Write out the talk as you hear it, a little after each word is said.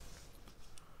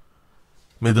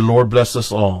May the Lord bless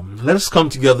us all. Let us come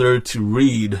together to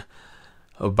read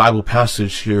a Bible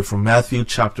passage here from Matthew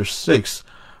chapter 6,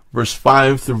 verse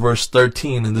 5 through verse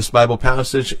 13. And this Bible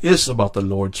passage is about the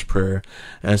Lord's Prayer.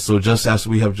 And so just as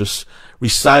we have just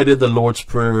recited the Lord's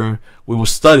Prayer, we will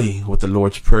study what the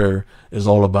Lord's Prayer is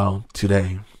all about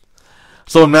today.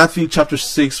 So in Matthew chapter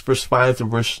 6, verse 5 through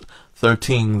verse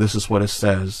 13, this is what it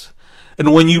says.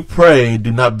 And when you pray,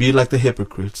 do not be like the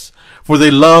hypocrites, for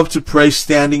they love to pray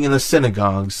standing in the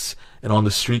synagogues and on the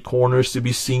street corners to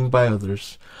be seen by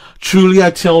others. Truly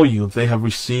I tell you, they have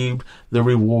received their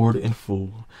reward in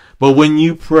full. But when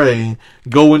you pray,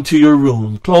 go into your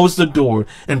room, close the door,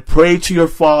 and pray to your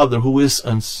Father who is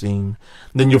unseen.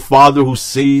 Then your Father who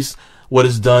sees what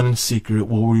is done in secret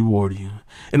will reward you.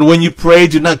 And when you pray,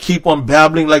 do not keep on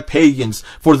babbling like pagans,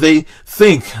 for they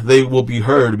think they will be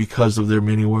heard because of their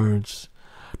many words.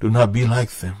 Do not be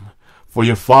like them, for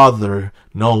your Father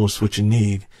knows what you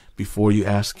need before you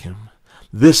ask him.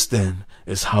 This then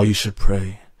is how you should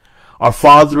pray. Our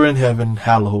Father in heaven,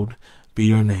 hallowed be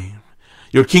your name.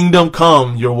 Your kingdom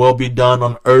come, your will be done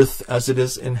on earth as it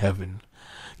is in heaven.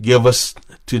 Give us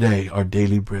today our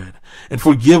daily bread, and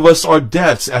forgive us our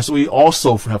debts as we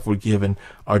also have forgiven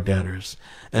our debtors.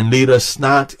 And lead us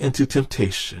not into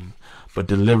temptation, but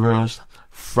deliver us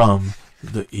from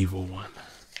the evil one.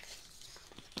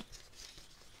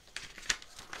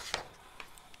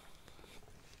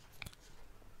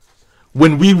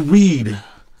 When we read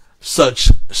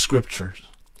such scriptures,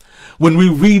 when we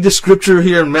read the scripture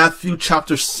here in Matthew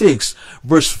chapter 6,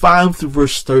 verse 5 through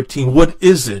verse 13, what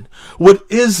is it? What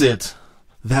is it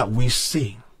that we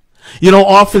see? You know,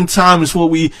 oftentimes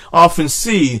what we often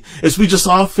see is we just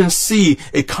often see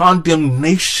a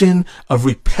condemnation of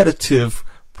repetitive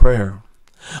prayer.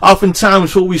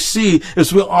 Oftentimes what we see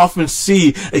is we often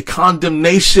see a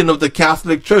condemnation of the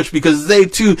Catholic Church because they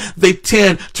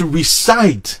tend to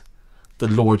recite the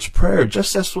Lord's Prayer,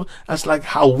 just as like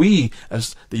how we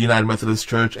as the United Methodist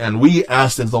Church and we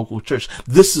as the local church,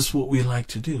 this is what we like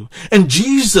to do. And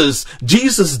Jesus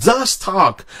does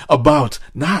talk about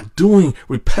not doing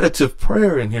repetitive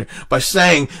prayer in here by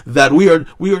saying that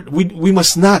we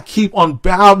must not keep on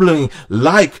babbling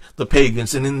like the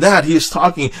pagans. And in that he is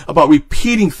talking about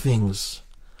repeating things.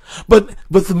 But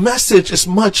the message is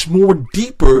much more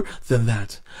deeper than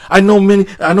that. I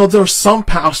know there are some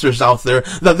pastors out there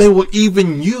that they will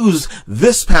even use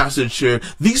this passage here,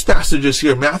 these passages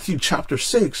here, Matthew chapter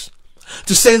 6,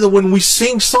 to say that when we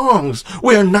sing songs,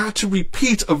 we are not to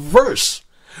repeat a verse.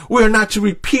 We are not to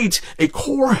repeat a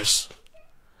chorus.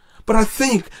 But I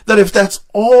think that if that's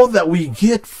all that we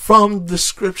get from the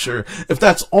scripture, if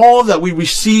that's all that we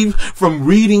receive from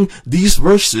reading these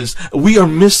verses, we are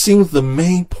missing the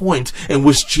main point in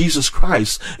which Jesus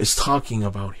Christ is talking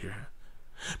about here.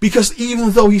 Because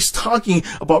even though he's talking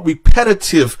about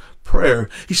repetitive prayer,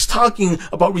 he's talking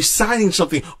about reciting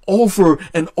something over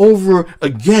and over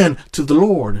again to the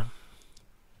Lord.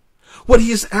 What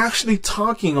he is actually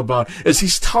talking about is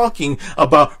he's talking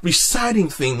about reciting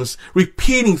things,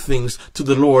 repeating things to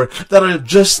the Lord that are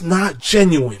just not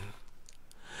genuine.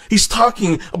 He's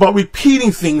talking about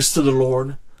repeating things to the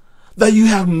Lord that you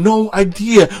have no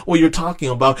idea what you're talking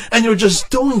about, and you're just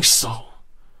doing so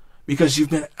because you've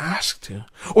been asked to,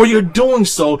 or you're doing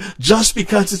so just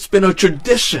because it's been a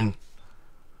tradition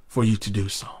for you to do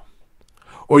so,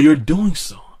 or you're doing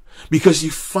so because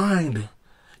you find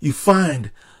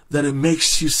that it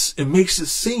makes it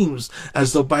seem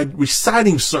as though by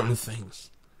reciting certain things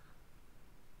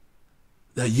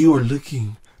that you are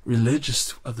looking religious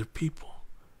to other people.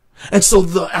 And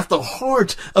so at the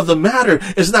heart of the matter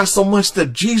is not so much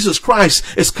that Jesus Christ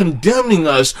is condemning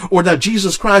us or that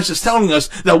Jesus Christ is telling us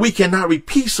that we cannot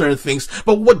repeat certain things,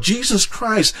 but what Jesus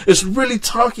Christ is really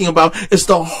talking about is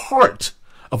the heart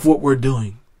of what we're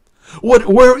doing.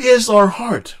 Where is our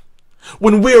heart?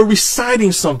 When we are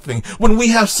reciting something, when we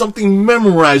have something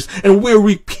memorized and we're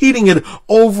repeating it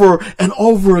over and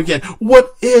over again,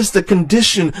 what is the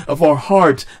condition of our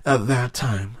heart at that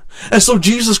time? And so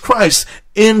Jesus Christ,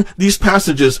 in these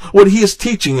passages, what he is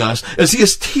teaching us is he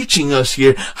is teaching us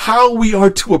here how we are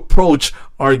to approach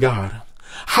our God.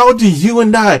 How do you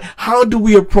and I, how do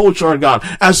we approach our God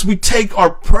as we take our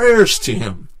prayers to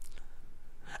him?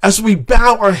 As we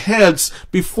bow our heads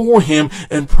before him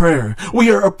in prayer, we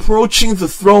are approaching the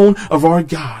throne of our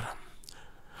God,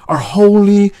 our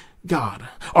holy God,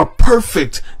 our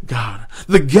perfect God,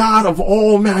 the God of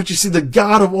all majesty, the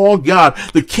God of all God,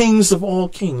 the kings of all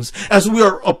kings. As we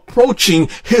are approaching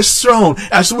his throne,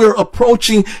 as we are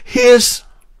approaching his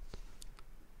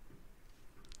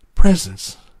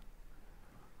presence,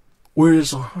 where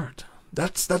is our heart?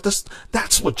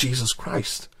 That's what Jesus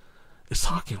Christ is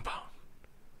talking about.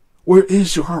 Where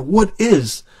is your heart? What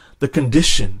is the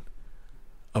condition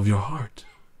of your heart?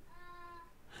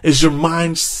 Is your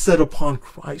mind set upon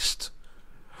Christ?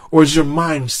 Or is your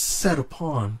mind set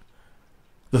upon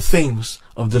the things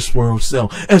of this world still?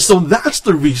 And so that's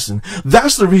the reason.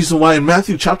 That's the reason why in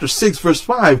Matthew chapter 6 verse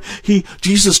 5,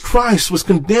 Jesus Christ was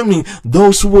condemning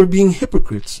those who were being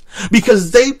hypocrites.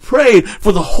 Because they prayed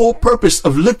for the whole purpose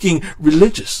of looking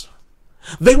religious.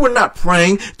 They were not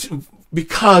praying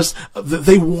because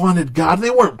they wanted God. They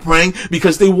weren't praying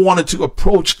because they wanted to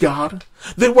approach God.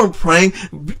 They weren't praying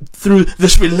through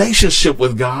this relationship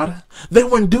with God. They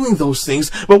weren't doing those things.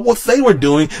 But what they were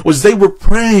doing was they were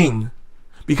praying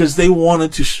because they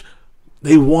wanted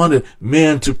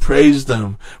men to praise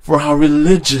them for how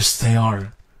religious they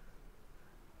are.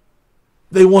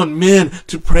 They want men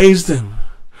to praise them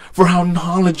for how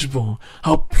knowledgeable,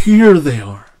 how pure they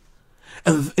are.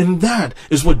 And that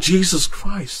is what Jesus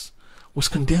Christ was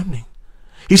condemning.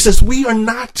 He says we are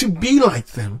not to be like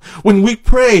them. When we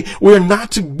pray, we are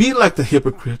not to be like the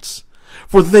hypocrites.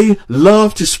 For they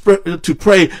love to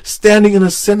pray standing in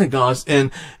the synagogues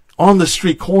and on the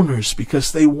street corners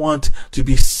because they want to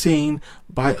be seen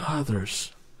by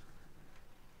others.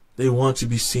 They want to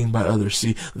be seen by others.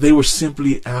 See, they were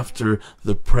simply after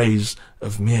the praise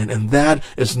of men. And that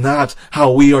is not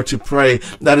how we are to pray.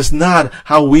 That is not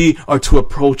how we are to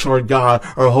approach our God,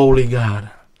 our holy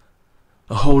God.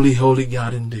 A holy, holy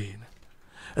God indeed.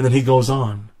 And then he goes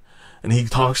on and he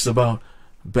talks about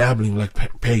babbling like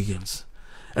pagans.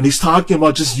 And he's talking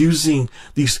about just using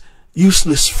these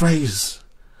useless phrases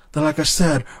that, like I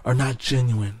said, are not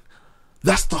genuine.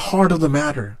 That's the heart of the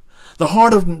matter. The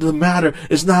heart of the matter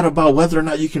is not about whether or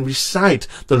not you can recite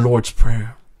the Lord's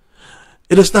Prayer.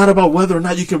 It is not about whether or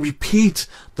not you can repeat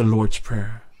the Lord's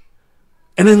Prayer.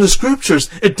 And in the scriptures,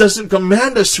 it doesn't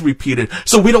command us to repeat it.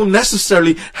 So we don't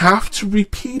necessarily have to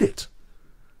repeat it.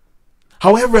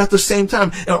 However, at the same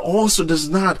time, it also does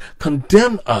not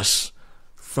condemn us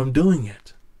from doing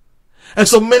it. And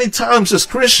so many times as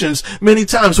Christians, many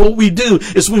times what we do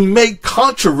is we make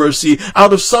controversy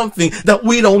out of something that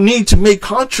we don't need to make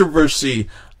controversy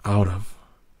out of.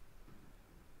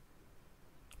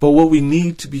 But what we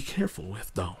need to be careful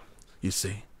with, though, you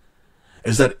see,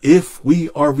 is that if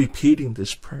we are repeating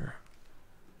this prayer,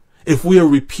 if we are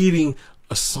repeating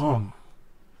a song,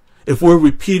 if we're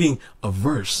repeating a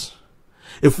verse,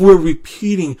 if we're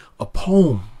repeating a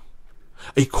poem,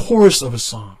 a chorus of a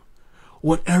song,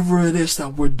 whatever it is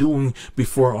that we're doing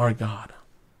before our God,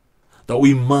 that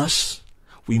we must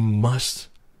make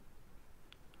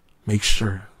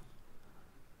sure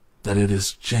that it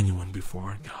is genuine before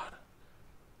our God.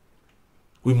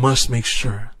 We must make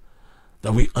sure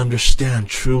that we understand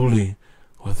truly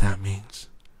what that means.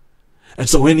 And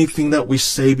so anything that we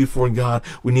say before God,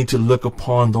 we need to look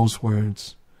upon those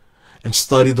words and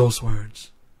study those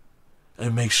words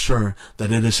and make sure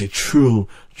that it is a true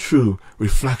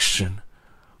reflection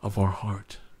of our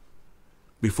heart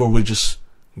before we just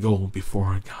go before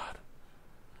our God.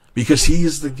 Because He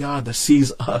is the God that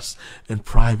sees us in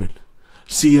private,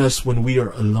 see us when we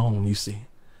are alone, you see.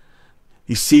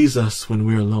 He sees us when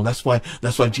we're alone. That's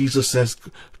why Jesus says,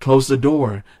 close the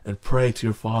door and pray to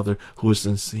your Father who is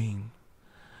unseen.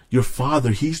 Your Father,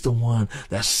 He's the one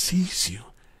that sees you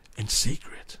in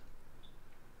secret.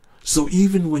 So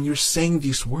even when you're saying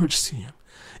these words to Him,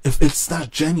 if it's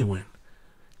not genuine,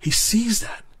 He sees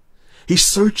that. He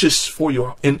searches for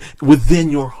within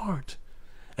your heart,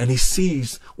 and He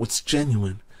sees what's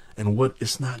genuine and what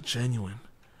is not genuine.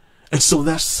 And so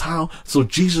so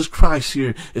Jesus Christ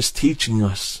here is teaching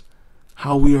us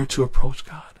how we are to approach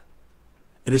God.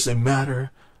 It is a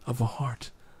matter of a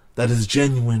heart that is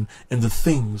genuine in the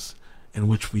things in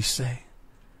which we say.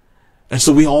 And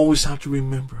so we always have to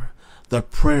remember that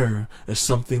prayer is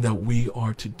something that we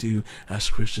are to do as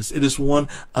Christians. It is one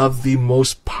of the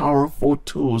most powerful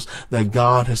tools that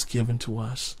God has given to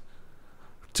us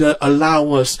to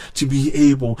allow us to be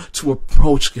able to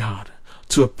approach God,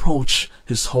 to approach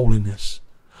His holiness,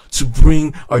 to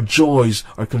bring our joys,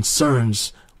 our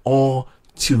concerns, all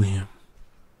to Him.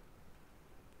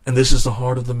 And this is the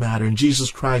heart of the matter. And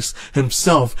Jesus Christ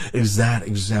Himself is that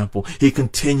example. He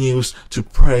continues to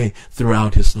pray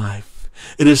throughout His life.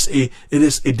 It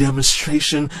is a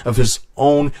demonstration of His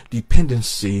own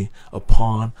dependency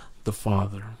upon the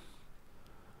Father.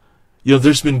 You know,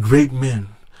 there's been great men.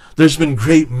 There's been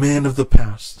great men of the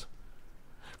past.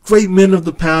 Great men of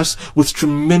the past with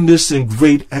tremendous and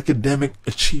great academic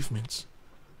achievements.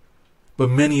 But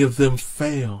many of them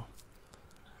fail.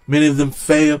 Many of them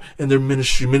fail in their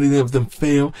ministry. Many of them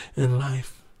fail in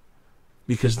life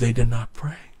because they did not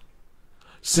pray.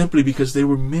 Simply because they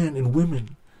were men and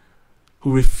women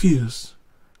who refused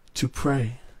to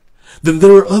pray, then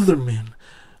there are other men.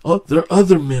 There are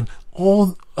other men,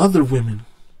 all other women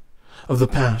of the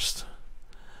past.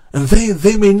 And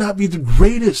they may not be the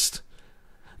greatest.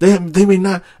 They may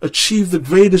not achieve the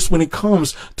greatest when it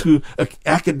comes to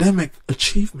academic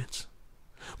achievements.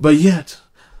 But yet,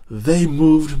 they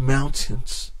moved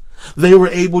mountains. They were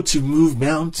able to move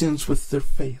mountains with their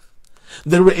faith.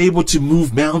 They were able to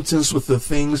move mountains with the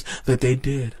things that they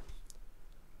did.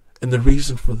 And the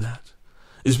reason for that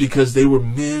is because they were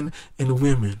men and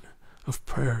women of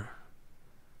prayer.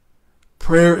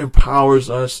 Prayer empowers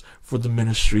us for the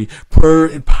ministry. Prayer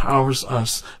empowers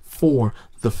us for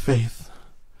the faith.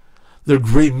 They're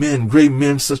great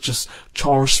men such as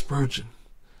Charles Spurgeon,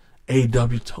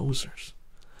 A.W. Tozer.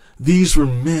 These were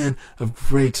men of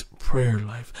great prayer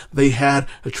life. They had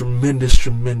a tremendous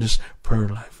prayer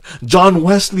life. John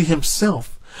Wesley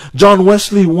himself, John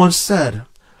Wesley once said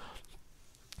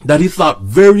that he thought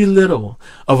very little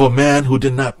of a man who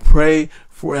did not pray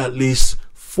for at least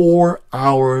 4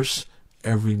 hours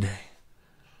every day.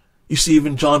 You see,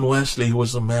 even John Wesley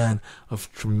was a man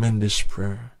of tremendous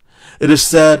prayer. It is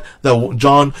said that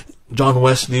John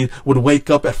Wesley would wake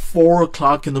up at 4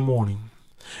 o'clock in the morning,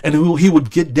 and he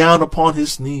would get down upon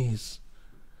his knees,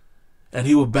 and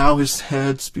he would bow his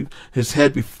head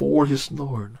before his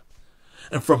Lord.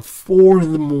 And from 4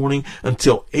 in the morning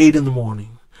until 8 in the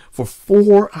morning, for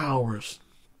 4 hours,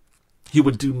 he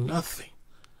would do nothing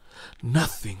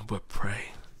but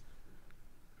pray.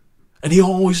 And he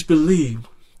always believed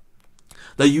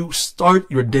that you start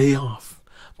your day off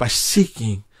by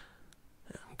seeking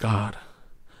God.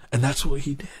 And that's what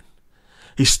he did.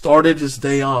 He started his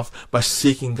day off by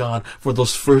seeking God for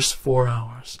those first 4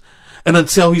 hours. And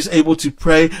until he's able to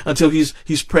pray, until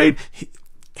he's prayed,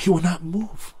 he will not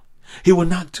move. He will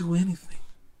not do anything.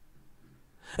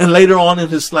 And later on in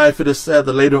his life, it is said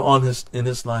that later on in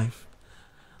his life,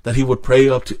 that he would pray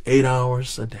up to 8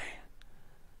 hours a day.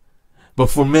 But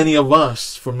for many of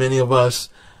us,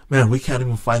 man, we can't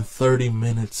even find 30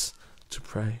 minutes to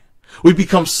pray. We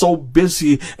become so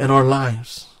busy in our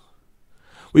lives.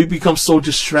 We become so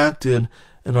distracted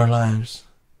in our lives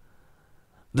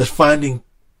that finding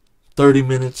 30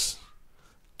 minutes,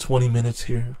 20 minutes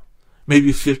here,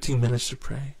 maybe 15 minutes to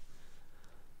pray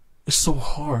is so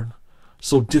hard,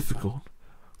 so difficult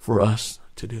for us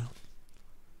to do.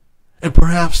 And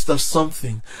perhaps that's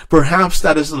something. Perhaps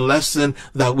that is a lesson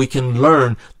that we can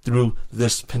learn through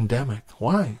this pandemic.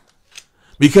 Why?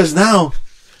 Because now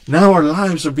our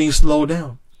lives are being slowed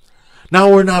down.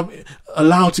 Now we're not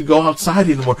allowed to go outside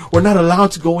anymore. We're not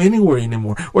allowed to go anywhere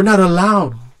anymore. We're not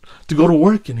allowed to go to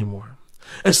work anymore.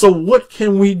 And so what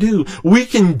can we do? We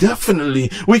can definitely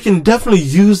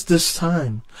use this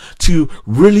time to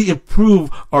really improve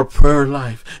our prayer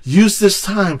life. Use this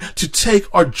time to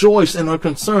take our joys and our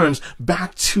concerns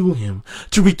back to Him,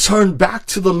 to return back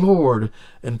to the Lord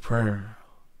in prayer.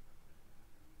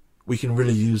 We can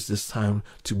really use this time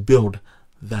to build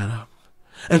that up.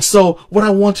 And so what I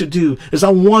want to do is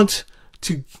I want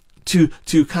to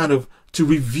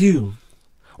review,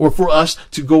 or for us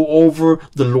to go over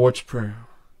the Lord's Prayer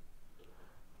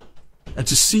and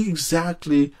to see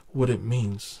exactly what it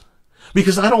means.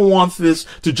 Because I don't want this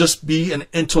to just be an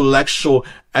intellectual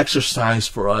exercise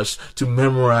for us to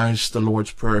memorize the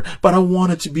Lord's Prayer, but I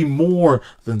want it to be more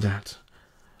than that.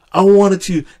 I want it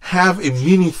to have a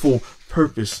meaningful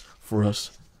purpose for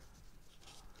us.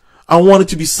 I want it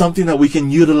to be something that we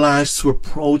can utilize to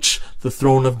approach the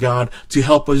throne of God, to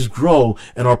help us grow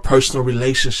in our personal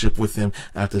relationship with Him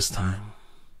at this time.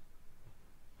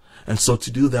 And so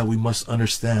to do that, we must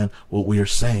understand what we are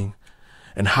saying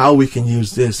and how we can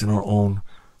use this in our own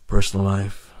personal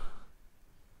life.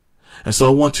 And so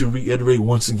I want to reiterate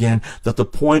once again that the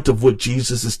point of what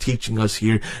Jesus is teaching us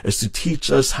here is to teach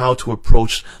us how to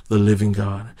approach the living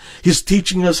God. He's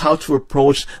teaching us how to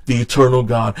approach the eternal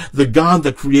God, the God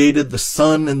that created the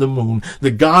sun and the moon,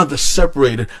 the God that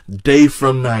separated day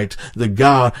from night, the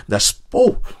God that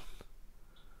spoke.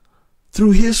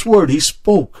 Through His word, He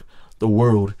spoke the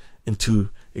world into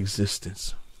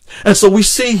existence. And so we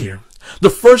see here, the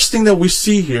first thing that we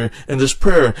see here in this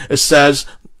prayer, it says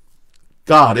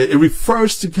God. It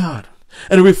refers to God.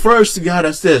 And it refers to God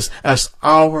as this, as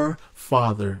our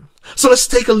Father. So let's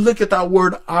take a look at that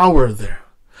word our there.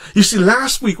 You see,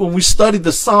 last week when we studied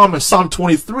the Psalm in Psalm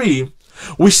 23,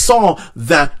 we saw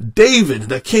that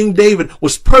King David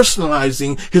was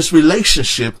personalizing his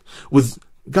relationship with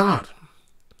God,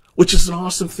 which is an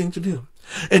awesome thing to do.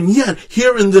 And yet,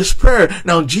 here in this prayer,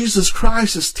 now Jesus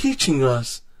Christ is teaching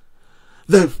us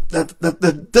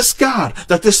that this God,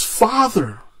 that this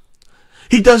Father,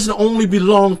 He doesn't only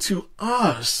belong to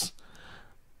us,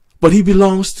 but he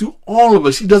belongs to all of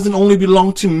us. He doesn't only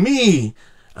belong to me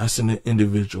as an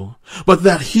individual, but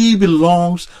that he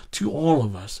belongs to all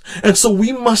of us. And so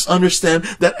we must understand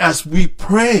that as we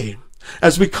pray,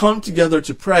 as we come together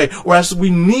to pray, or as we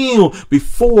kneel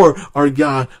before our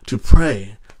God to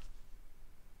pray,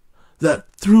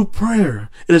 that through prayer,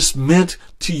 it is meant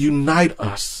to unite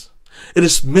us. It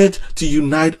is meant to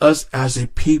unite us as a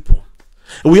people.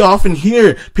 And we often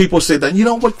hear people say that, you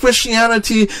know what,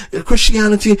 Christianity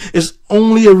is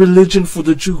only a religion for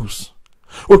the Jews.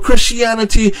 Or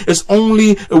Christianity is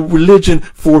only a religion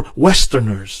for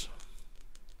Westerners.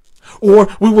 Or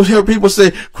we will hear people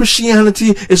say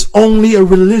Christianity is only a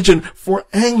religion for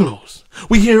Anglos.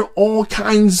 We hear all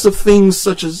kinds of things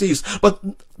such as these. But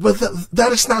that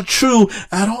is not true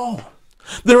at all.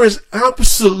 There is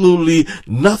absolutely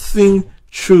nothing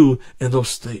true in those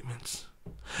statements.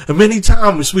 And many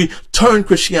times we turn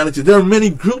Christianity. There are many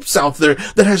groups out there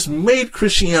that has made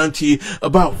Christianity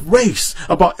about race,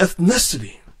 about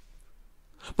ethnicity.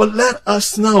 But let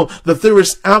us know that there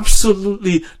is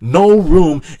absolutely no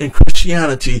room in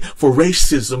Christianity for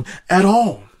racism at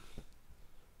all.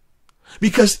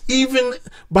 Because even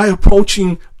by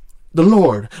approaching the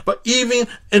Lord, but even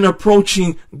in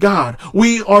approaching God,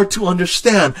 we are to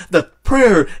understand that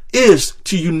prayer is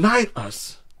to unite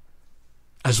us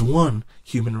as one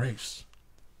human race.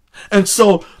 And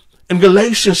so in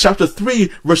Galatians chapter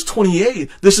 3, verse 28,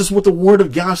 this is what the word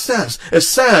of God says. It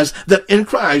says that in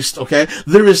Christ,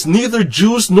 there is neither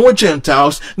Jews nor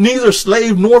Gentiles, neither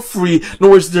slave nor free,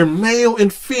 nor is there male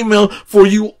and female, for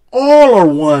you all are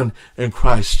one in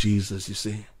Christ Jesus, you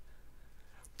see.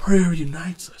 Prayer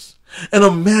unites us. And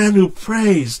a man who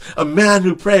prays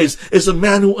is a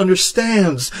man who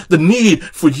understands the need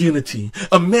for unity.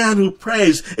 A man who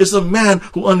prays is a man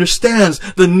who understands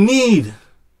the need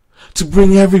to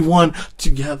bring everyone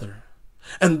together.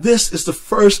 And this is the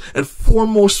first and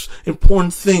foremost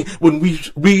important thing when we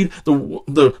read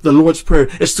the Lord's Prayer,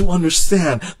 is to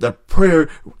understand that prayer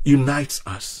unites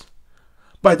us.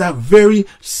 By that very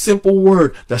simple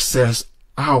word that says,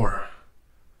 our.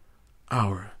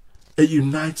 It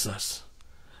unites us.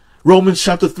 Romans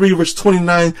chapter 3, verse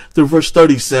 29 through verse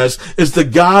 30 says, is the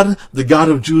God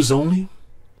of Jews only?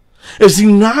 Is he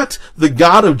not the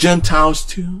God of Gentiles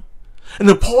too? And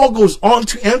then Paul goes on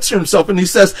to answer himself, and he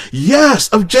says, yes,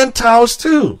 of Gentiles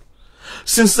too.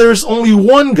 Since there is only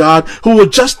one God who will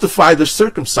justify the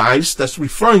circumcised, that's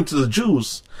referring to the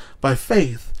Jews, by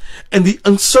faith, and the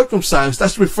uncircumcised,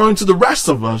 that's referring to the rest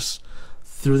of us,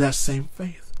 through that same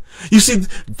faith. You see,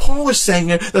 Paul is saying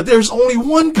here that there's only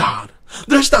one God.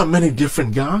 There's not many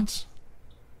different gods.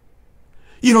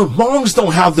 You know, Hmongs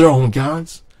don't have their own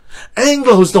gods.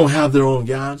 Anglos don't have their own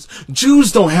gods.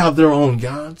 Jews don't have their own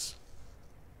gods.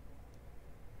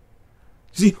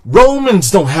 See, Romans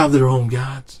don't have their own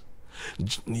gods.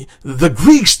 The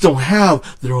Greeks don't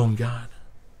have their own God.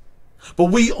 But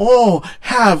we all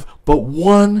have but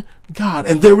one God.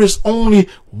 And there is only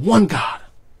one God.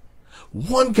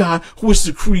 One God who is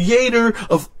the creator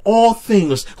of all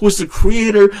things, who is the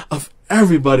creator of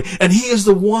everybody. And he is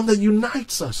the one that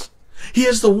unites us. He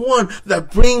is the one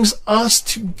that brings us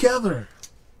together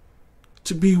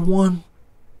to be one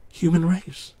human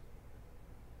race.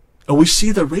 And we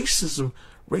see the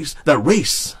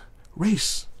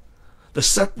the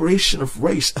separation of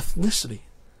race, ethnicity,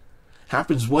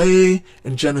 happens way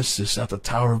in Genesis at the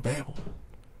Tower of Babel.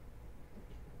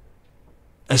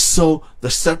 And so the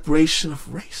separation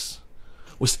of race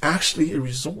was actually a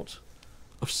result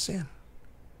of sin.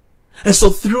 And so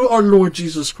through our Lord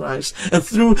Jesus Christ, and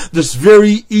through this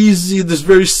very easy, this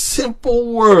very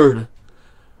simple word,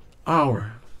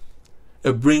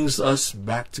 it brings us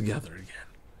back together again.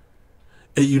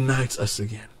 It unites us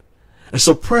again. And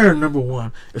so prayer, number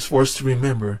one, is for us to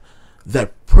remember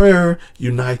that prayer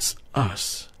unites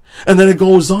us. And then it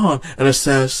goes on and it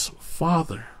says,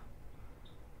 Father.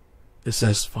 It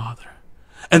says, Father.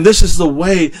 And this is the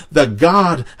way that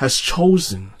God has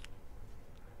chosen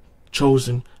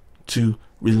to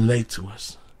relate to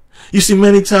us. You see,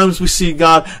 many times we see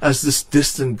God as this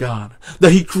distant God,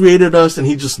 that he created us and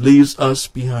he just leaves us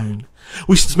behind.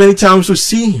 Many times we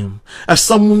see him as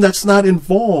someone that's not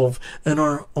involved in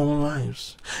our own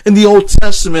lives. In the Old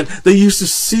Testament, they used to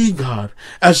see God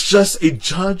as just a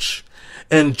judge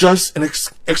and just an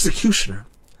executioner.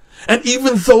 And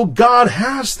even though God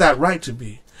has that right to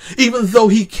be, even though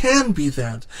he can be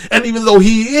that, and even though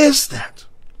he is that,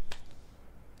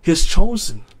 he's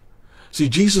chosen. See,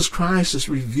 Jesus Christ is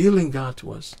revealing God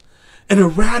to us in a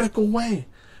radical way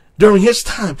during his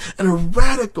time, in a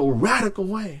radical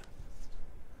way.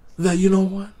 That, you know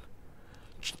what?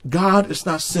 God is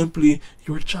not simply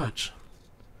your judge.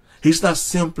 He's not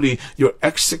simply your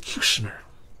executioner,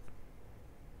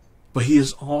 but he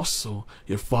is also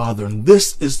your Father. And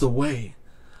this is the way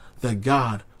that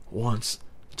God wants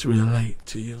to relate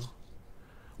to you.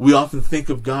 We often think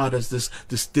of God as this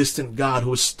distant God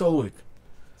who is stoic,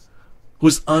 who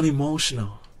is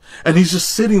unemotional. And he's just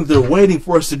sitting there waiting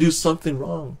for us to do something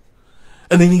wrong.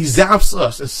 And then he zaps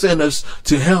us and sends us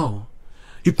to hell.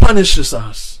 He punishes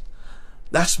us.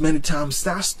 That's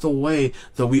the way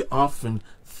that we often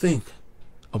think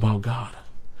about God.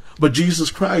 But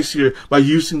Jesus Christ here, by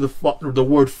using the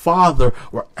word Father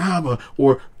or Abba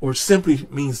or simply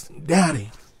means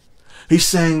Daddy, he's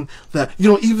saying that,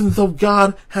 even though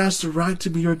God has the right to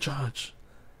be your judge,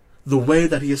 the way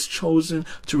that he has chosen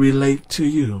to relate to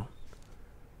you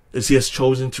is he has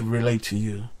chosen to relate to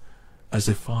you as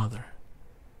a father.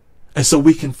 And so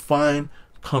we can find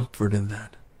comfort in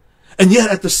that. And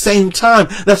yet at the same time,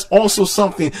 that's also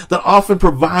something that often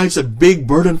provides a big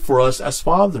burden for us as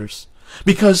fathers.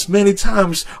 Because many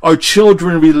times our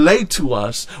children relate to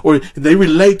us, or they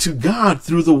relate to God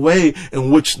through the way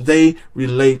in which they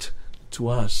relate to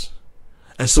us.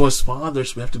 And so as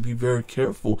fathers, we have to be very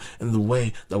careful in the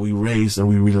way that we raise and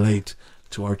we relate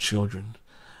to our children.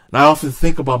 And I often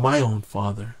think about my own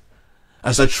father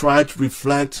as I try to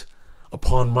reflect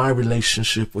upon my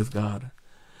relationship with God.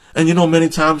 And many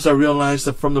times I realize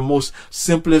that from the most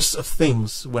simplest of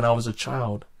things when I was a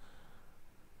child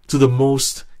to the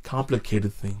most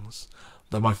complicated things,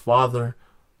 that my father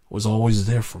was always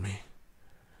there for me.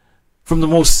 From the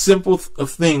most simple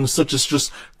of things, such as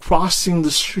just crossing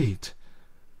the street,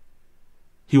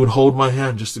 he would hold my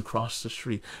hand just to cross the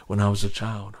street when I was a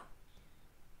child.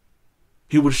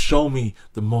 He would show me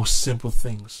the most simple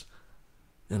things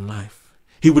in life.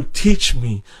 He would teach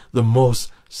me the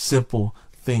most simple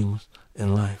things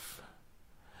in life.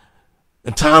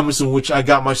 In times in which I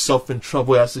got myself in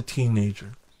trouble as a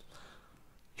teenager,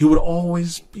 he would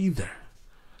always be there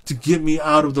to get me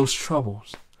out of those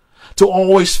troubles, to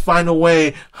always find a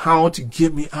way how to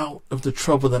get me out of the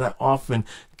trouble that I often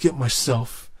get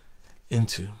myself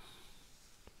into.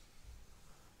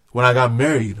 When I got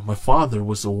married, my father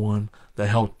was the one that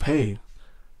helped pay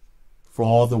for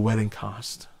all the wedding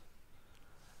costs.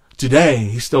 Today,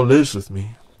 he still lives with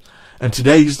me. And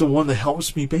today, he's the one that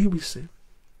helps me babysit.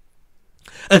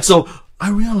 And so I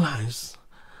realize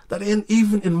that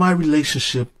even in my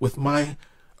relationship with my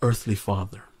earthly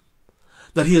father,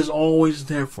 that he is always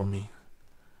there for me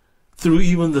through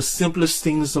even the simplest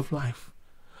things of life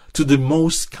to the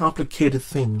most complicated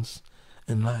things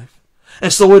in life.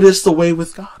 And so it is the way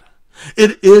with God.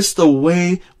 It is the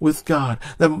way with God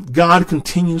that God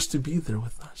continues to be there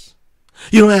with us.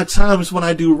 At times when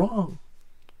I do wrong,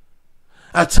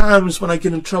 at times when I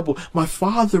get in trouble, my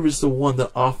father is the one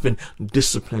that often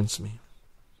disciplines me.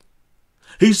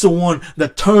 He's the one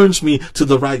that turns me to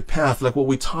the right path, like what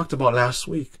we talked about last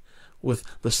week with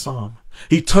the psalm.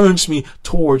 He turns me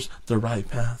towards the right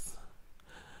path.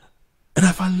 And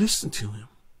if I listen to him,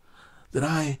 then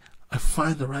I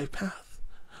find the right path.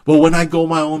 But when I go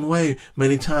my own way,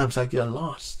 many times I get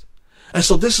lost. And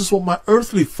so this is what my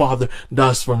earthly father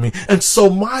does for me. And so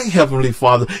my heavenly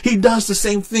father, he does the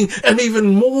same thing and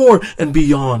even more and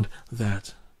beyond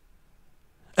that.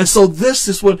 And so this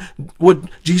is what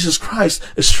Jesus Christ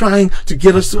is trying to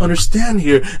get us to understand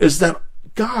here, is that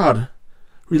God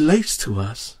relates to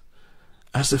us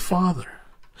as a father.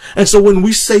 And so when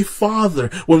we say Father,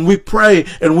 when we pray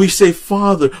and we say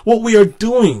Father, what we are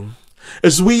doing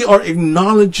is we are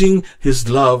acknowledging his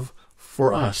love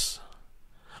for us.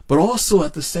 But also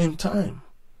at the same time,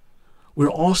 we're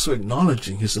also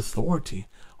acknowledging his authority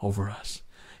over us.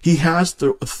 He has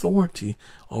the authority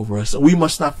over us, and we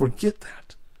must not forget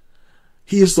that.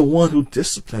 He is the one who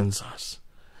disciplines us.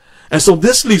 And so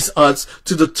this leads us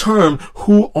to the term,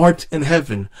 who art in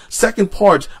heaven. Second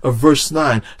part of verse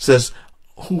 9 says,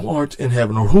 who art in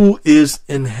heaven, or who is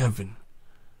in heaven.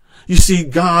 You see,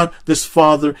 God, this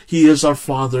Father, he is our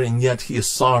Father, and yet he is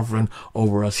sovereign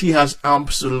over us. He has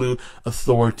absolute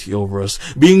authority over us.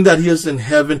 Being that he is in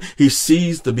heaven, he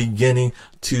sees the beginning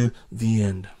to the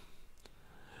end.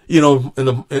 In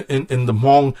the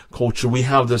Hmong culture, we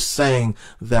have this saying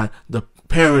that the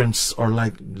parents are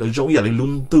like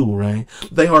right?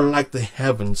 They are like the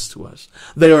heavens to us.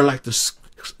 They are like the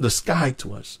sky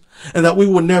to us. And that we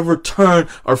will never turn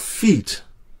our feet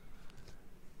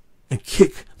and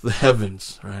kick the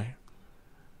heavens, right?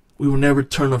 We will never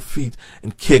turn our feet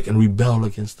and kick and rebel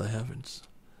against the heavens.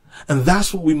 And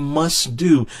that's what we must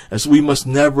do, as we must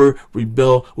never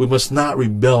rebel. We must not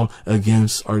rebel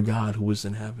against our God who is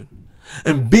in heaven.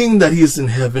 And being that he is in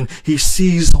heaven, he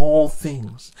sees all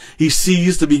things. He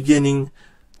sees the beginning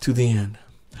to the end.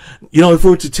 You know, if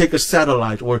we were to take a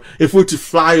satellite, or if we were to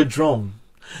fly a drone,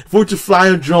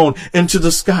 into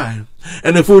the sky,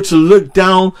 and if we were to look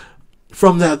down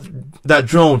from that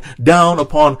drone down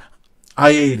upon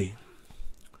I-80,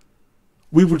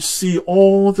 we would see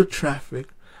all the traffic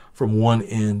from one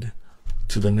end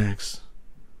to the next.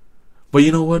 But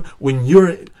you know what? When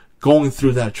you're going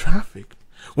through that traffic,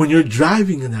 when you're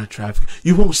driving in that traffic,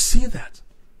 you won't see that.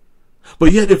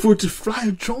 But yet, if we were to fly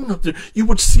a drone up there, you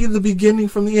would see the beginning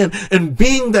from the end. And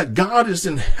being that God is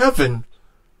in heaven,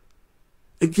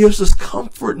 it gives us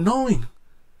comfort knowing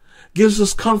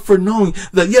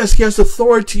that yes, he has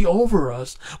authority over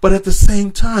us, but at the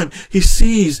same time, he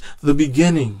sees the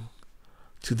beginning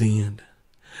to the end.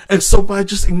 And so by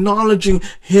just acknowledging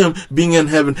him being in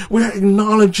heaven, we're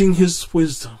acknowledging his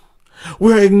wisdom.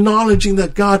 We're acknowledging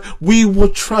that, God, we will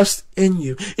trust in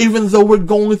you. Even though we're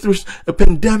going through a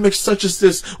pandemic such as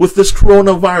this with this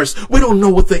coronavirus, we don't know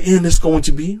what the end is going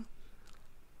to be.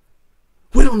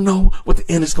 We don't know what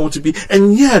the end is going to be.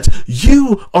 And yet,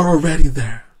 you are already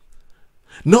there.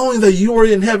 Knowing that you are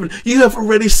in heaven, you have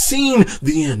already seen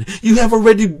the end. You have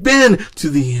already been to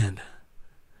the end.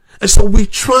 And so we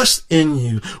trust in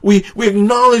you. We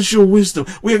acknowledge your wisdom.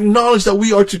 We acknowledge that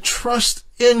we are to trust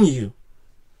in you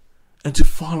and to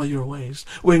follow your ways.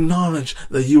 We acknowledge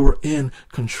that you are in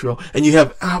control and you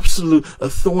have absolute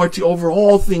authority over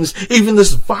all things, even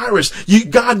this virus.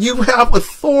 God, you have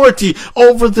authority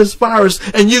over this virus,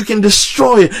 and you can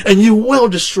destroy it, and you will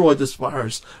destroy this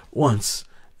virus once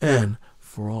and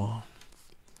for all.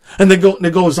 And it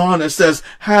goes on, it says,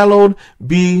 hallowed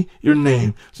be your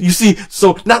name. You see,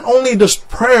 so not only does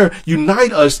prayer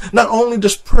unite us, not only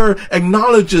does prayer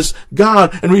acknowledges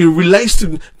God and relates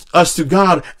to us to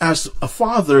God as a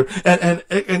father, and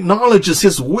acknowledges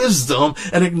his wisdom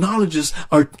and acknowledges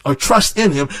our trust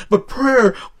in him, but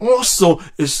prayer also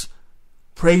is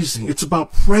praising. It's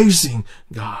about praising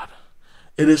God.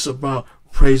 It is about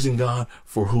praising God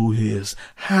for who he is.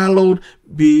 Hallowed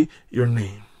be your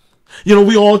name. You know,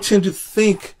 we all tend to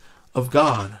think of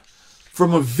God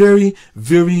from a very,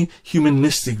 very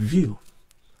humanistic view.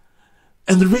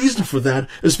 And the reason for that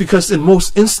is because in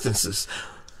most instances,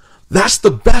 that's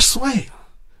the best way.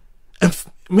 And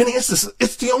in many instances,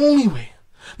 it's the only way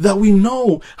that we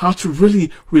know how to really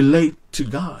relate to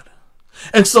God.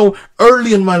 And so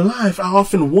early in my life, I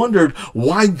often wondered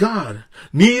why God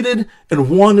needed and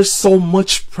wanted so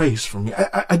much praise from me.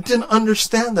 I didn't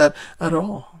understand that at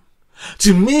all.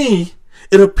 To me,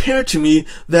 it appeared to me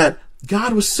that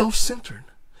God was self-centered.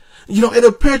 You know, it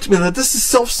appeared to me that this is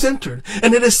self-centered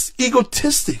and it is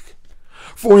egotistic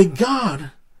for a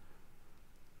God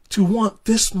to want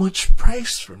this much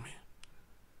praise from me.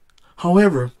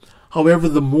 However,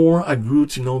 the more I grew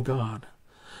to know God,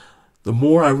 the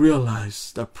more I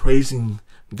realized that praising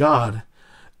God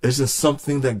isn't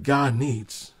something that God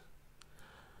needs.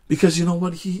 Because you know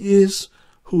what? He is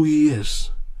who he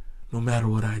is, no matter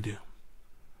what I do.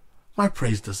 My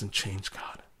praise doesn't change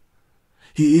God.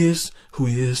 He is who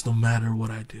he is, no matter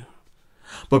what I do.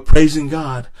 But praising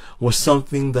God was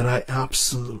something that I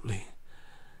absolutely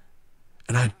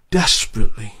and I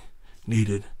desperately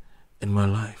needed in my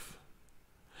life.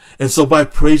 And so by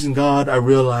praising God, I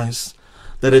realized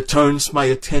that it turns my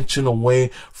attention away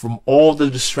from all the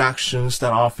distractions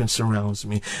that often surrounds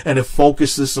me, and it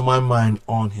focuses my mind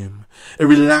on him. It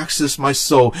relaxes my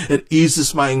soul. It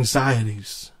eases my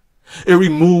anxieties. It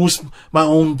removes my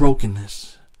own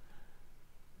brokenness.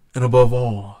 And above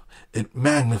all, it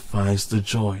magnifies the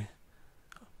joy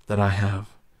that I have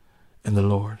in the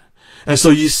Lord. And so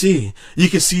you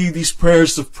can see these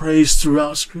prayers of praise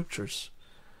throughout scriptures.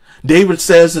 David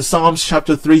says in Psalms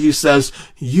chapter 3, he says,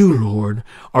 you, Lord,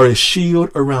 are a shield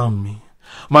around me,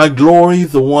 my glory,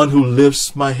 the one who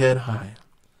lifts my head high.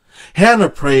 Hannah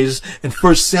prays in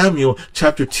 1 Samuel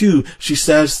chapter 2. She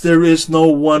says, there is no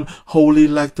one holy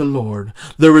like the Lord.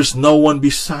 There is no one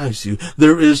besides you.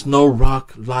 There is no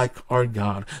rock like our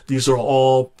God. These are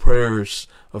all prayers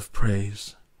of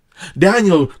praise.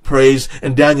 Daniel prays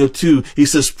in Daniel 2. He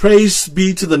says, praise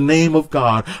be to the name of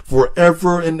God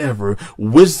forever and ever.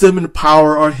 Wisdom and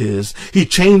power are his. He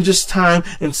changes time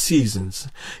and seasons.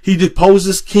 He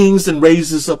deposes kings and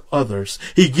raises up others.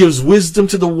 He gives wisdom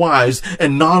to the wise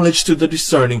and knowledge to the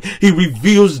discerning. He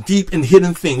reveals deep and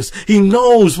hidden things. He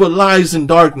knows what lies in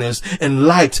darkness, and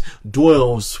light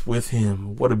dwells with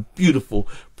him. What a beautiful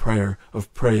prayer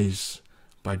of praise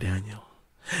by Daniel.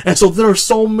 And so there are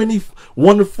so many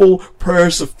wonderful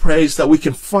prayers of praise that we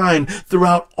can find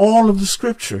throughout all of the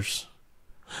scriptures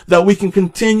that we can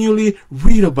continually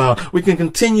read about. We can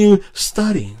continue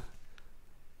studying.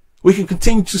 We can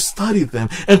continue to study them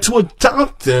and to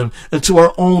adopt them into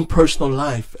our own personal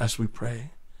life as we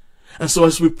pray. And so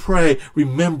as we pray,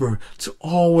 remember to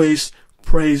always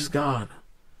praise God.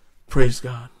 Praise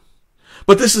God.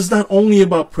 But this is not only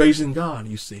about praising God,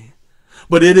 you see,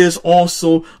 but it is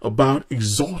also about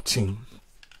exalting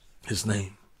his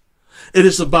name. It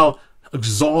is about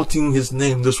exalting his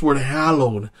name. This word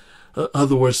hallowed,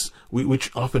 other words, we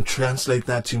often translate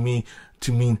that to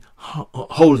mean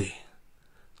holy.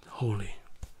 Holy.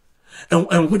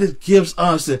 And what it gives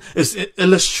us is it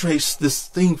illustrates this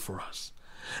thing for us.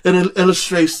 It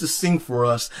illustrates this thing for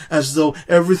us as though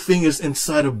everything is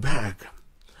inside a bag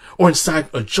or inside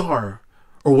a jar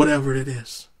or whatever it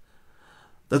is.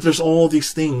 That there's all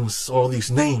these things, all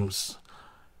these names.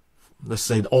 Let's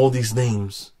say all these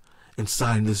names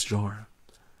inside this jar.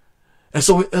 And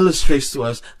so it illustrates to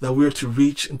us that we're to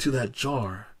reach into that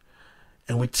jar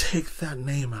and we take that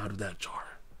name out of that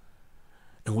jar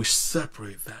and we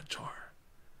separate that jar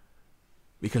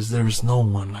because there is no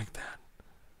one like that.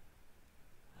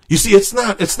 You see, it's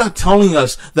not telling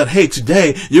us that, hey,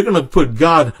 today you're going to put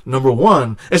God number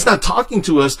one. It's not talking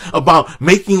to us about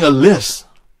making a list.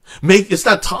 It's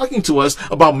not talking to us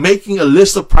about making a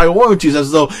list of priorities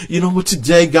as though, you know what,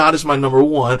 today God is my number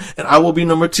one and I will be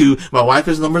number two. My wife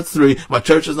is number three. My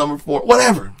church is number four,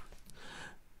 whatever.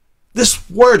 This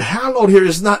word hallowed here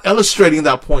is not illustrating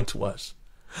that point to us.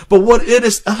 But what it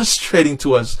is illustrating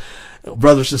to us,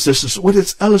 brothers and sisters, what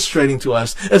it's illustrating to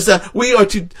us is that we are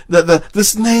to,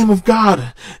 this name of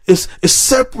God is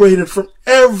separated from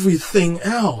everything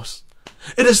else.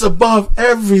 It is above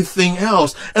everything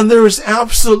else. And there is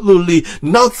absolutely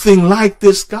nothing like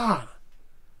this God.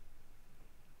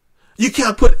 You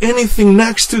can't put anything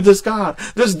next to this God.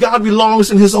 This God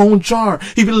belongs in his own jar.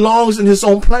 He belongs in his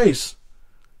own place.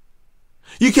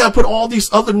 You can't put all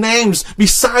these other names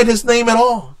beside his name at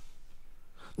all.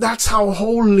 That's how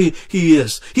holy he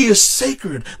is. He is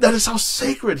sacred. That is how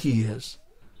sacred he is.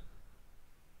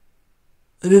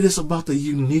 And it is about the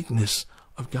uniqueness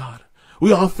of God.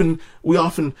 We often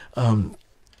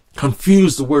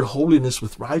confuse the word holiness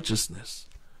with righteousness.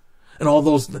 And all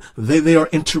those, they are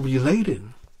interrelated.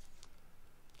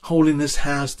 Holiness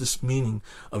has this meaning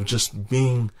of just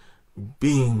being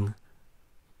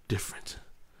different.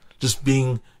 Just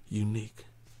being unique.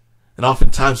 And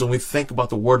oftentimes when we think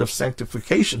about the word of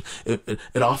sanctification,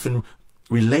 it often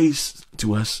relates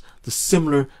to us the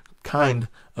similar kind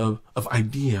of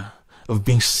idea of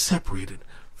being separated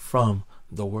from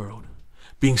the world.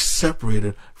 Being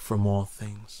separated from all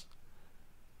things.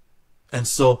 And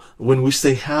so when we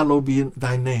say, hallowed be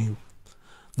thy name,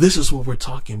 this is what we're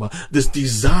talking about. This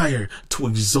desire to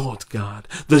exalt God.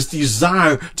 This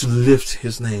desire to lift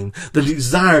his name. The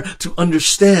desire to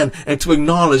understand and to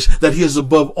acknowledge that he is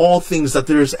above all things, that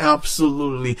there is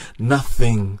absolutely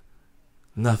nothing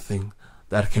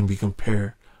that can be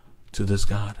compared to this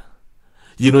God.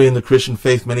 You know, in the Christian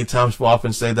faith, many times we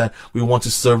often say that we want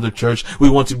to serve the church. We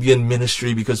want to be in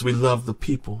ministry because we love the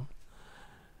people.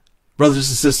 Brothers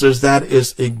and sisters, that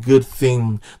is a good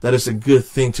thing. That is a good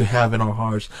thing to have in our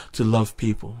hearts, to love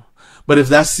people. But if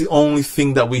that's the only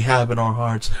thing that we have in our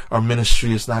hearts, our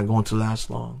ministry is not going to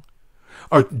last long.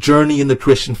 Our journey in the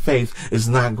Christian faith is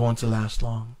not going to last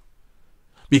long.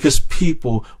 Because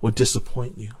people will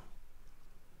disappoint you.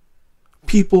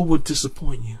 People will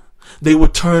disappoint you. They will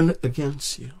turn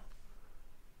against you.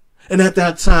 And at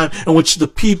that time in which the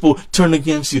people turn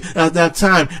against you, at that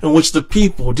time in which the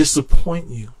people disappoint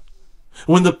you,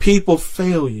 when the people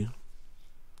fail you,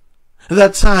 at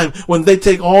that time when they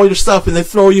take all your stuff and they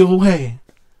throw you away,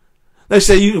 they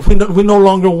say, we no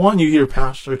longer want you here,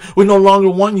 Pastor. We no longer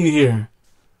want you here.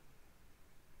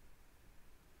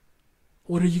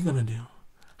 What are you going to do?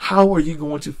 How are you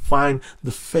going to find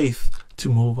the faith to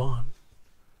move on?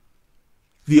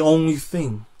 The only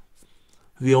thing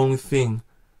that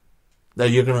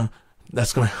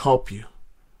that's going to help you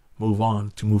move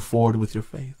on, to move forward with your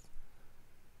faith,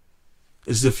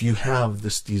 is if you have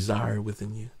this desire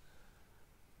within you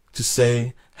to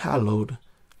say, hallowed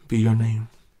be your name.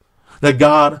 That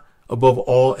God, above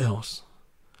all else,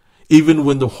 even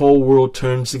when the whole world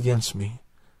turns against me,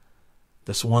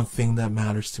 that's one thing that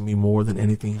matters to me more than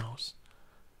anything else.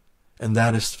 And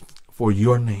that is for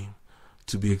your name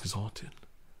to be exalted.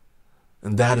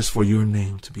 And that is for your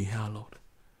name to be hallowed.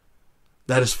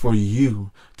 That is for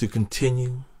you to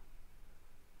continue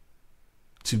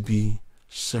to be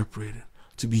separated,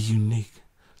 to be unique,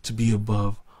 to be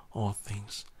above all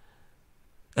things.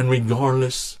 And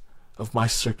regardless of my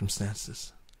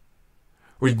circumstances,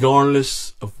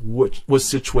 regardless of what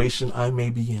situation I may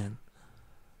be in,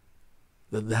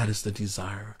 that is the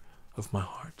desire of my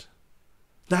heart.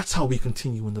 That's how we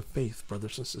continue in the faith,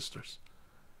 brothers and sisters.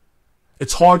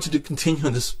 It's hard to continue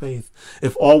in this faith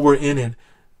if all we're in it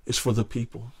is for the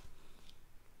people.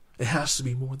 It has to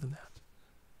be more than that.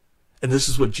 And this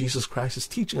is what Jesus Christ is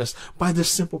teaching us by this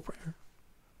simple prayer.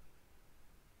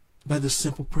 By this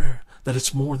simple prayer, that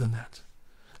it's more than that.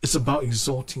 It's about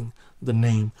exalting the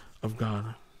name of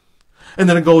God. And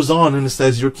then it goes on and it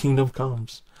says, your kingdom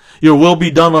comes. Your will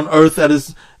be done on earth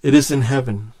as it is in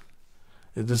heaven.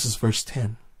 This is verse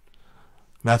 10.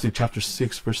 Matthew chapter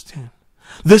 6, verse 10.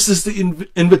 This is the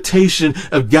invitation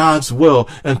of God's will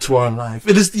into our life.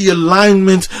 It is the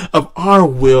alignment of our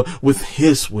will with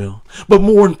His will. But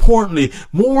more importantly,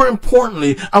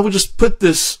 I would just put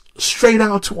this straight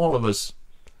out to all of us.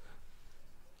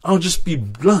 I'll just be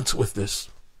blunt with this.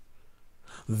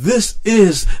 This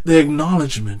is the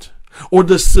acknowledgement or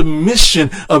the submission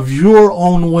of your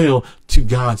own will to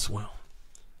God's will.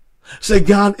 Say,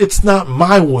 God, it's not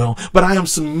my will, but I am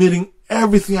submitting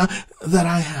everything that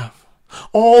I have.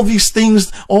 All these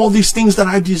things that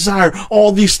I desire,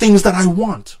 all these things that I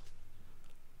want.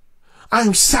 I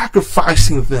am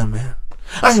sacrificing them, man.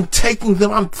 I am taking them,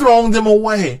 I'm throwing them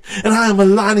away, and I am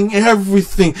aligning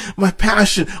everything, my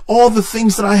passion, all the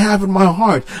things that I have in my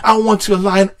heart. I want to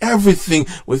align everything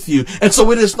with you. And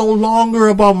so it is no longer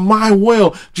about my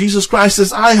will. Jesus Christ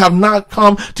says, I have not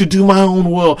come to do my own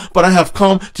will, but I have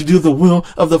come to do the will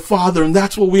of the Father. And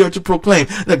that's what we are to proclaim,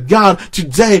 that God,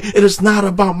 today, it is not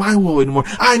about my will anymore.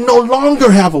 I no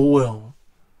longer have a will.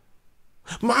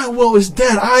 My will is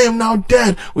dead. I am now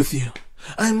dead with you.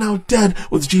 I am now dead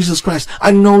with Jesus Christ. I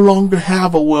no longer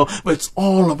have a will, but it's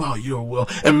all about your will.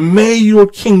 And may your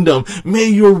kingdom, may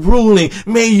your ruling,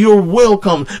 may your will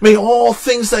come. May all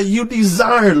things that you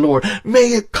desire, Lord,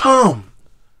 may it come.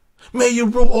 May you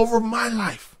rule over my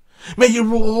life. May you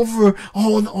rule over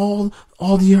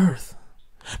all the earth.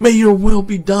 May your will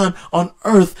be done on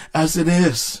earth as it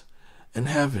is in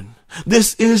heaven.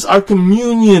 This is our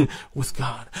communion with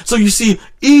God. So you see,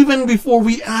 even before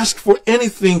we ask for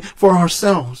anything for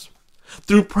ourselves,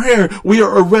 through prayer, we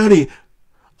are already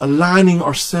aligning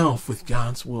ourselves with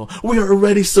God's will. We are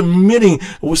already submitting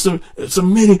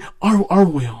our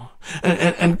will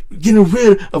and getting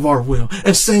rid of our will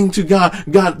and saying to God,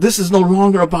 God, this is no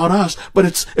longer about us, but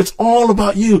it's all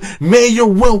about you. May your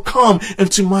will come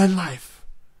into my life.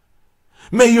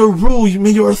 May your rule,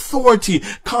 may your authority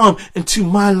come into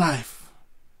my life.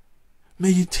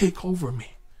 May you take over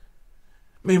me.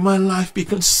 May my life be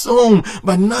consumed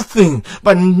by nothing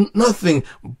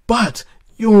but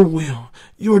your will,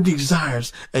 your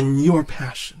desires, and your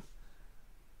passion.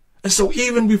 And so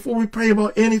even before we pray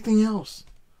about anything else,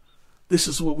 this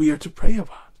is what we are to pray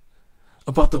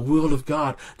about the will of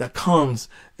God that comes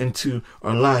into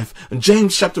our life. And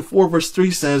James chapter 4 verse 3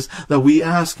 says that we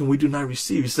ask and we do not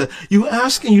receive. He said, you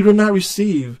ask and you do not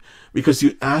receive because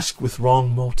you ask with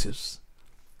wrong motives,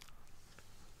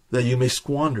 that you may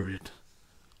squander it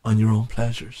on your own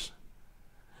pleasures.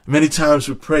 Many times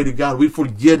we pray to God, we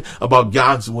forget about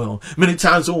God's will. Many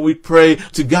times when we pray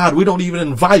to God, we don't even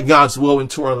invite God's will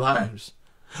into our lives.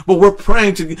 But we're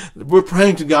praying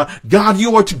to God, God,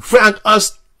 you are to grant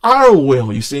us our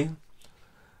will, you see.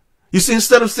 You see,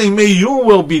 instead of saying, may your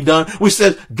will be done, we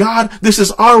said, God, this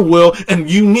is our will, and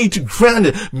you need to grant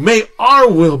it. May our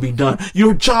will be done.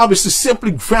 Your job is to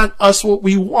simply grant us what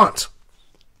we want.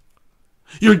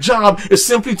 Your job is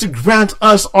simply to grant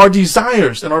us our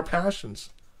desires and our passions.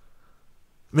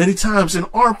 Many times in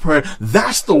our prayer,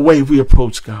 that's the way we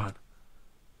approach God.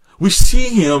 We see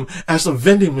Him as a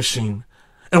vending machine.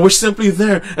 And we're simply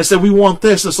there and say, we want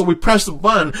this. And so we press the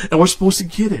button and we're supposed to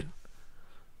get it.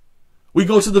 We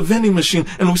go to the vending machine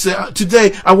and we say,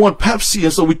 today I want Pepsi.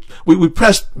 And so we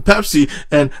press Pepsi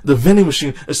and the vending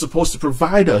machine is supposed to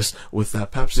provide us with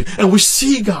that Pepsi. And we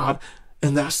see God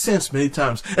in that sense many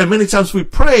times. And many times we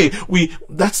pray,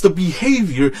 that's the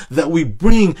behavior that we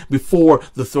bring before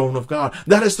the throne of God.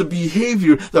 That is the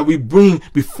behavior that we bring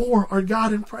before our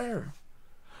God in prayer.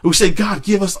 We say, God,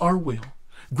 give us our will.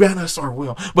 Grant us our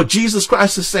will. But Jesus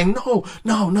Christ is saying, no.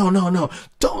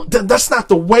 That's not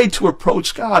the way to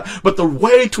approach God. But the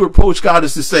way to approach God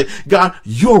is to say, God,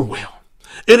 your will.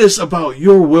 It is about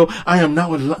your will. I am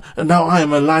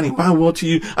aligning my will to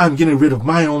you. I'm getting rid of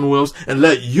my own wills and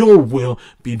let your will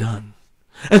be done.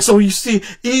 And so you see,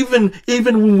 even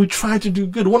when we try to do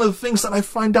good, one of the things that I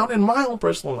find out in my own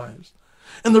personal lives,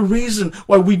 and the reason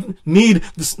why we need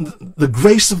the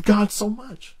grace of God so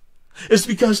much, is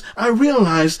because I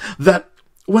realize that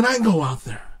when I go out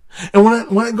there, and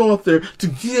when I go out there to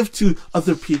give to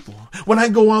other people, when I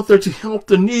go out there to help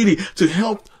the needy, to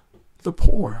help the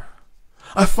poor,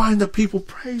 I find that people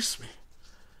praise me.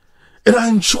 And I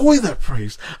enjoy that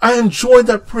praise. I enjoy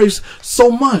that praise so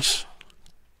much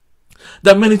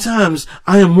that many times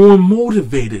I am more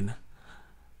motivated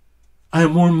I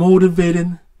am more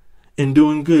motivated in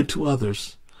doing good to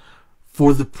others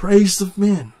for the praise of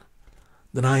men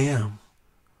than I am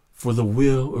for the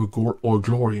will or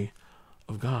glory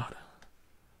of God.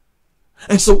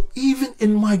 And so even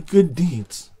in my good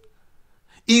deeds,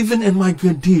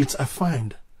 I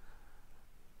find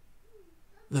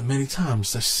that many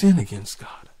times I sin against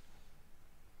God.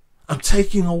 I'm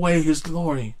taking away His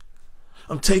glory.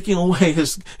 I'm taking away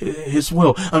His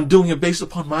will. I'm doing it based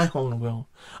upon my own will.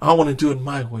 I want to do it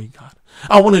my way, God.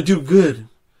 I want to do good,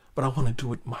 but I want to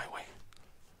do it my way.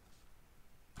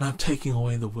 And I'm taking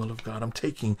away the will of God. I'm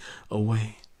taking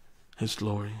away His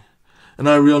glory. And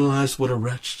I realize what a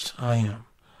wretch I am.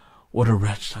 What a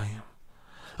wretch I am.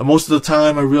 And most of the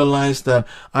time I realize that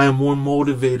I am more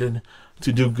motivated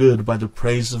to do good by the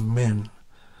praise of men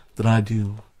than I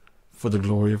do for the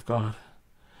glory of God.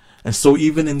 And so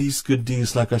even in these good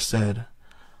deeds, like I said,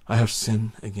 I have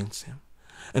sinned against Him.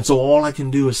 And so all I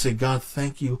can do is say, God,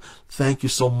 thank you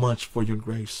so much for your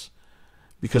grace.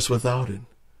 Because without it,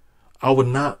 I would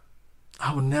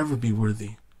never be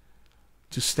worthy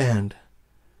to stand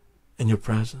in your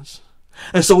presence.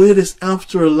 And so it is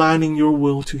after aligning your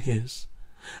will to His,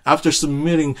 after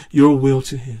submitting your will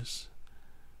to His,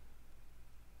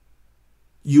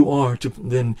 you are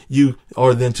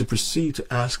then to proceed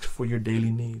to ask for your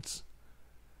daily needs.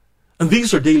 And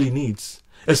these are daily needs.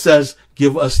 It says,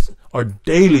 give us our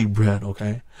daily bread,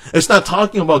 okay? It's not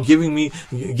talking about giving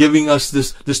us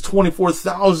this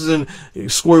 24,000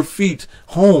 square feet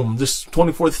home, this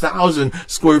 24,000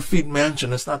 square feet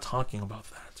mansion. It's not talking about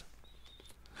that.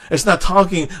 It's not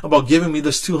talking about giving me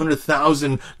this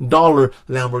 $200,000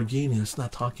 Lamborghini. It's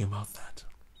not talking about that.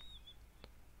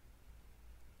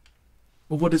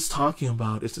 But what it's talking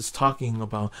about is it's talking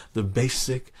about the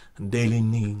basic daily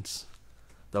needs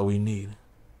that we need.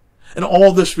 And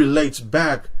all this relates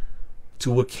back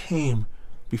to what came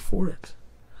before it.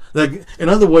 Like, in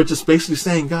other words, it's basically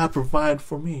saying, God, provide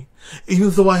for me. Even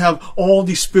though I have all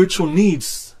these spiritual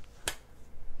needs,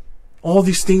 all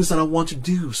these things that I want to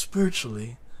do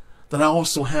spiritually, that I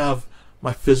also have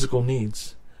my physical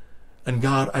needs. And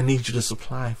God, I need you to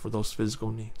supply for those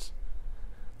physical needs.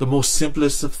 The most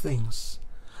simplest of things,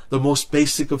 the most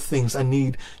basic of things, I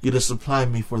need you to supply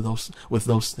me with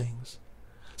those things.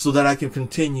 So that I can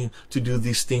continue to do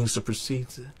these things to proceed.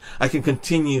 I can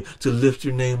continue to lift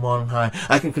your name on high.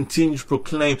 I can continue to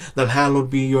proclaim that hallowed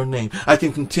be your name. I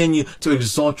can continue to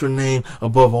exalt your name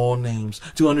above all names.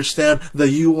 To understand that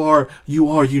you are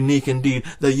unique indeed.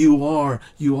 That you are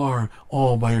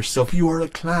all by yourself. You are a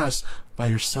class by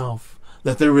yourself.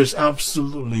 That there is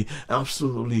absolutely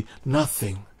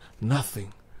nothing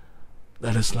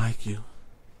that is like you.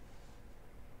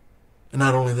 And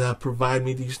not only that, provide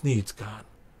me these needs, God.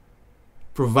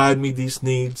 Provide me these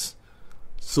needs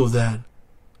so that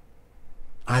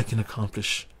I can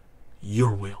accomplish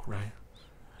your will, right?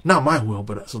 Not my will,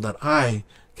 but so that I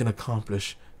can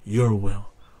accomplish your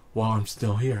will while I'm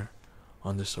still here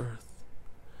on this earth.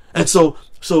 And so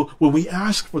when we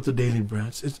ask for the daily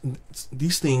bread,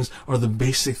 these things are the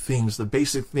basic things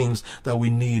that we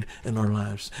need in our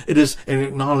lives. It is an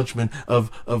acknowledgement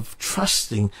of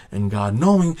trusting in God,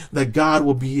 knowing that God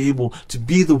will be able to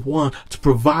be the one to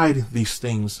provide these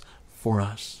things for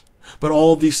us. But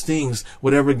all these things,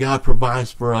 whatever God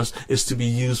provides for us, is to be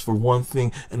used for one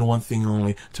thing and one thing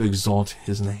only, to exalt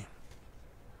His name.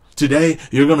 Today,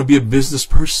 you're going to be a business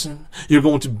person. You're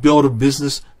going to build a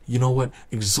business. You know what?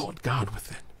 Exalt God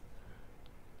with it.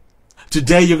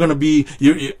 Today you're going to be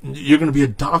a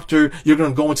doctor. You're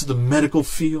going to go into the medical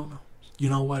field. You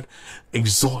know what?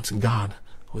 Exalt God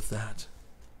with that.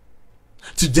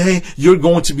 Today you're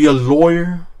going to be a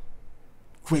lawyer.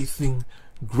 Great thing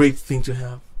to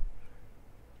have.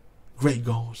 Great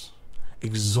goals.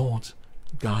 Exalt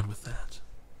God with that.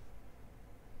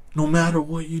 No matter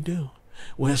what you do,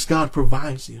 as God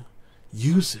provides you,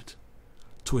 use it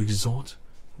to exalt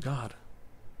God.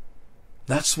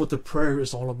 That's what the prayer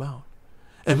is all about.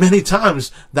 And many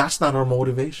times that's not our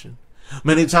motivation.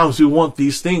 Many times we want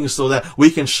these things so that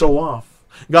we can show off.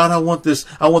 God, I want this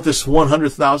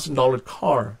 $100,000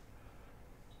 car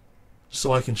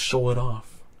so I can show it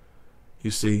off.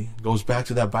 You see, it goes back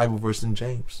to that Bible verse in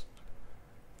James.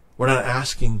 We're not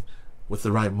asking with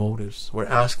the right motives. We're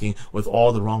asking with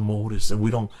all the wrong motives, and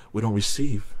we don't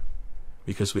receive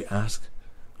because we ask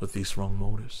with these wrong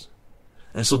motives.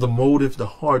 And so the motive, the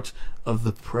heart of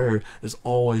the prayer is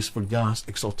always for God's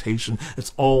exaltation.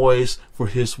 It's always for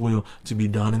His will to be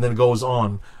done. And then it goes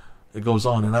on It goes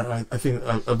on, and I think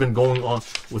I've been going on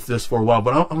with this for a while,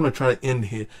 but I'm going to try to end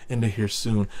here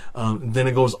soon. Then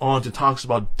it goes on to talks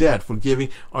about debt, forgiving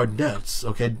our debts.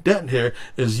 Okay, debt here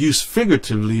is used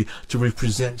figuratively to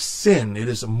represent sin. It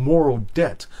is a moral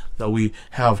debt that we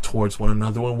have towards one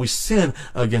another. When we sin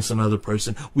against another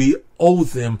person, we owe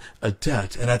them a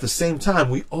debt, and at the same time,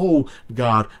 we owe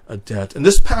God a debt. And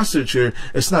this passage here,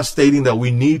 it's not stating that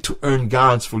we need to earn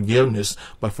God's forgiveness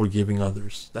by forgiving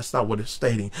others. That's not what it's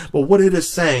stating. But what it is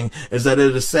saying is that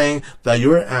it is saying that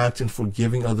your act in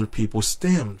forgiving other people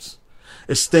stems.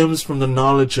 It stems from the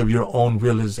knowledge of your own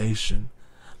realization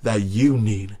that you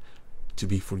need to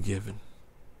be forgiven.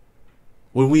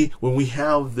 When we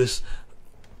have this,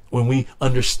 when we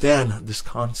understand this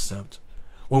concept,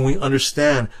 when we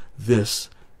understand this,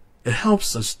 it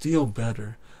helps us deal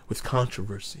better with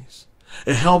controversies.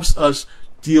 It helps us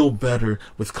deal better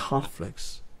with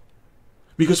conflicts.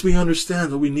 Because we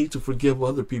understand that we need to forgive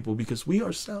other people, because we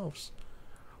ourselves,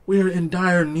 we are in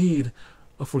dire need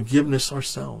of forgiveness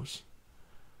ourselves.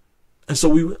 And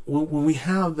so when we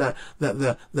have that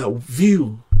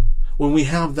view, when we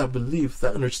have that belief,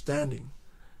 that understanding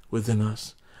within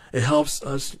us, it helps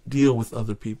us deal with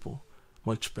other people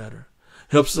much better.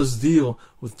 It helps us deal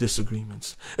with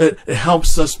disagreements. It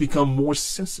helps us become more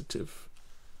sensitive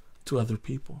to other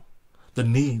people, the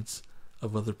needs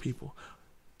of other people.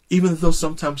 Even though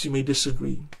sometimes you may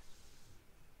disagree.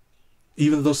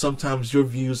 Even though sometimes your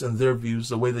views and their views,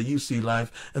 the way that you see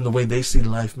life and the way they see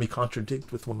life may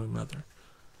contradict with one another.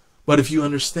 But if you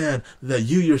understand that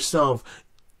you yourself,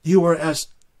 you are as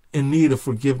in need of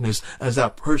forgiveness as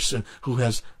that person who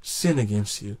has sinned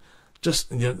against you, just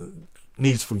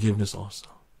needs forgiveness also.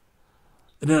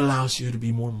 And it allows you to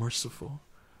be more merciful.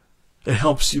 It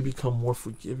helps you become more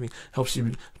forgiving, helps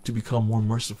you to become more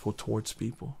merciful towards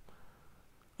people.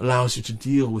 Allows you to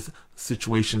deal with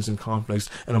situations and conflicts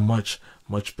in a much,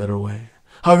 much better way.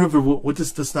 However, what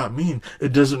this does not mean,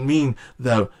 it doesn't mean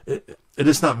that it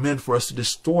is not meant for us to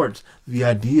distort the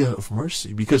idea of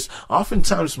mercy, because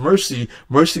oftentimes mercy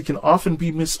can often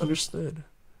be misunderstood.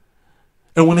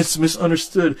 And when it's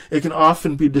misunderstood, it can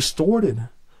often be distorted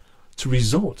to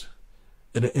result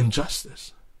in an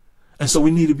injustice. And so we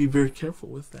need to be very careful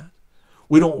with that.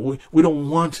 We don't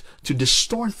want to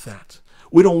distort that.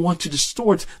 We don't want to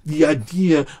distort the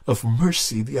idea of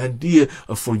mercy, the idea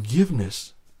of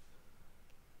forgiveness,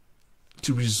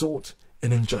 to result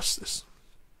in injustice.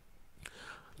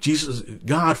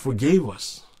 God forgave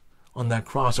us on that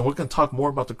cross. And we're going to talk more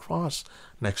about the cross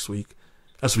next week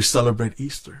as we celebrate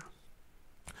Easter.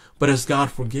 But as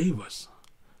God forgave us,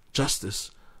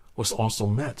 justice was also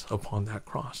met upon that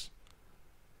cross.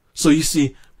 So you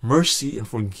see, mercy and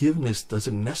forgiveness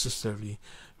doesn't necessarily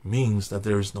means that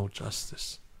there is no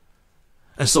justice.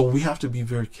 And so we have to be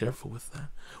very careful with that.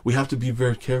 We have to be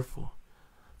very careful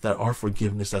that our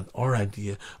forgiveness, that our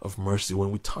idea of mercy,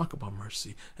 when we talk about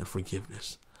mercy and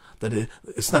forgiveness, that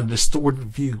it's not a distorted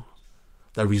view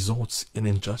that results in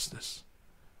injustice.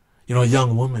 You know, a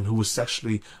young woman who was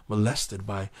sexually molested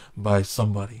by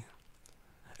somebody,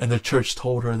 and the church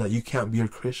told her that you can't be a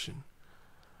Christian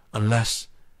unless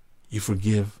you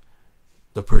forgive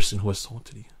the person who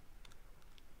assaulted you.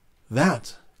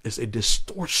 That is a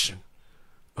distortion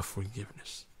of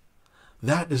forgiveness.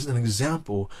 That is an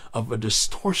example of a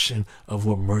distortion of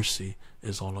what mercy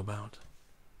is all about.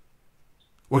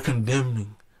 We're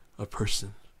condemning a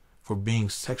person for being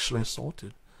sexually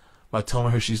assaulted by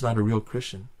telling her she's not a real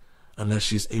Christian unless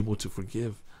she's able to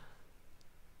forgive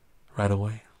right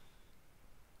away.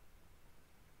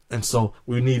 And so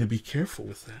we need to be careful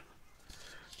with that.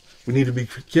 We need to be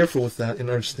careful with that and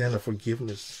understand that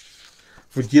forgiveness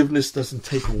doesn't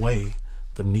take away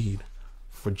the need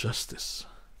for justice.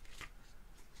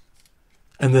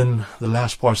 And then the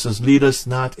last part says, lead us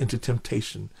not into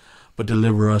temptation, but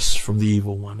deliver us from the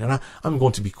evil one. And I'm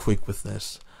going to be quick with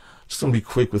this. Just going to be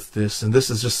quick with this. And this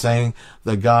is just saying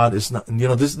that God is not,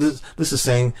 this is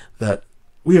saying that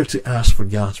we are to ask for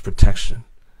God's protection.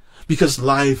 Because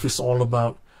life is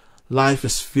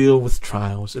filled with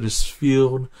trials. It is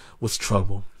filled with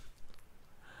trouble.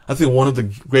 I think one of the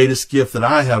greatest gifts that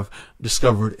I have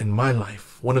discovered in my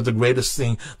life, one of the greatest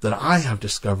things that I have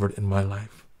discovered in my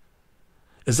life,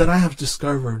 is that I have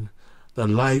discovered that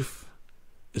life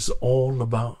is all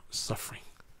about suffering.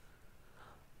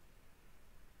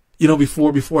 You know,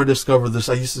 before I discovered this,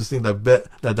 I used to think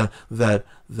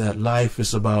that life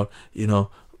is about,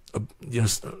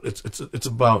 it's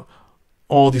about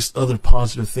all these other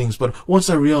positive things. But once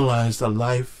I realized that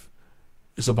life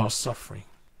is about suffering,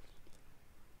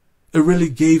 it really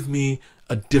gave me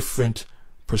a different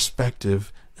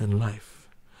perspective in life,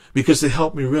 because it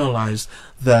helped me realize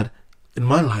that in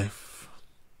my life,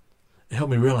 it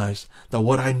helped me realize that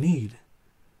what I need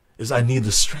is I need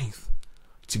the strength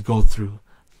to go through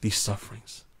these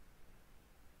sufferings.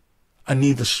 I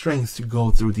need the strength to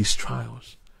go through these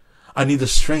trials. I need the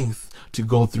strength to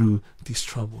go through these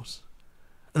troubles.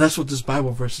 And that's what this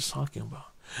Bible verse is talking about.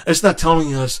 It's not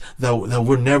telling us that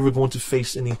we're never going to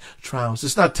face any trials.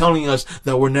 It's not telling us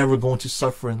that we're never going to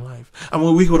suffer in life. I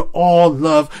mean, we would all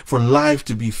love for life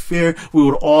to be fair. We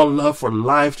would all love for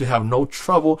life to have no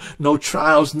trouble, no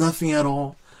trials, nothing at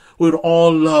all. We would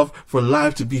all love for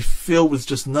life to be filled with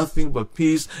just nothing but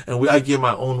peace, and I get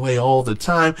my own way all the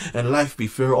time, and life be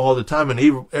fair all the time, and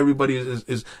everybody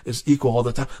is equal all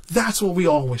the time. That's what we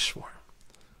all wish for.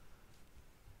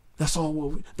 That's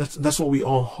what we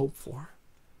all hope for.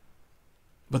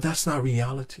 But that's not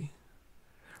reality.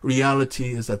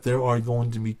 Reality is that there are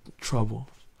going to be trouble.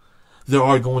 There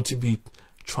are going to be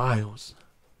trials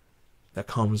that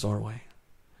comes our way.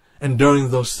 And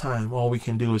during those times, all we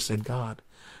can do is say, God,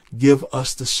 give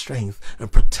us the strength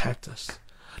and protect us.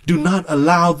 Do not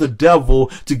allow the devil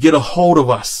to get a hold of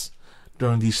us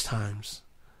during these times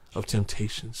of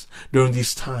temptations, during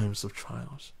these times of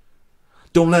trials.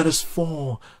 Don't let us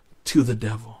fall to the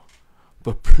devil.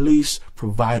 But please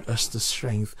provide us the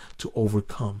strength to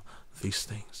overcome these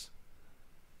things.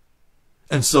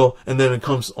 And then it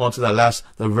comes on to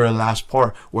the very last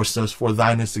part where it says, for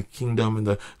thine is the kingdom and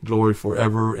the glory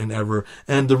forever and ever.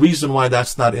 And the reason why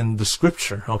that's not in the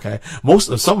scripture, okay?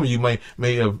 Some of you may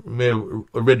have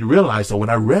already realized that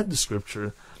when I read the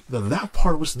scripture, that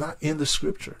part was not in the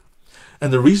scripture.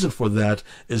 And the reason for that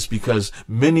is because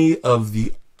many of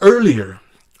the earlier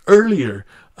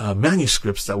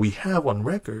manuscripts that we have on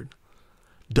record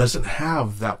doesn't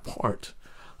have that part,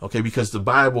 okay? Because the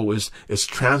Bible is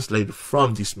translated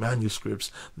from these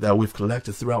manuscripts that we've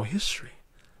collected throughout history,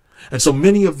 and so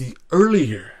many of the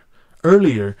earlier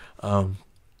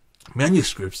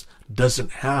manuscripts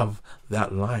doesn't have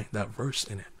that line, that verse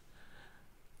in it.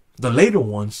 The later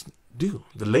ones do.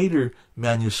 The later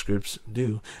manuscripts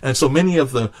do. And so many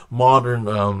of the modern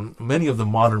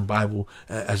Bible,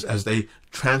 as they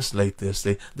translate this,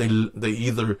 they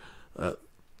either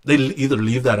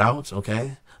leave that out,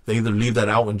 okay? They either leave that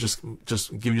out and just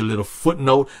give you a little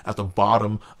footnote at the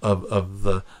bottom of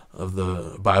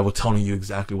the Bible telling you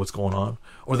exactly what's going on,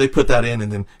 or they put that in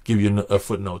and then give you a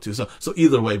footnote too. So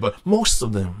either way, but most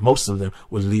of them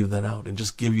will leave that out and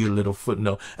just give you a little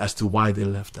footnote as to why they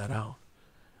left that out.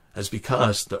 That's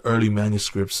because the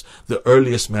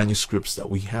earliest manuscripts that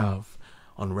we have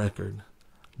on record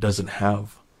doesn't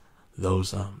have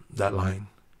those that line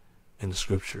in the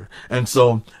scripture. And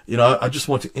so, I just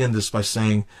want to end this by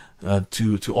saying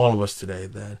to all of us today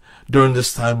that during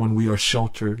this time when we are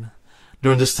sheltered,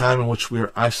 during this time in which we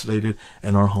are isolated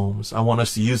in our homes, I want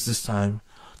us to use this time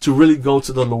to really go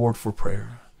to the Lord for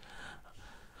prayer.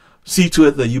 See to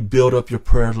it that you build up your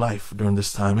prayer life during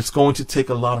this time. It's going to take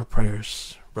a lot of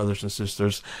prayers, brothers and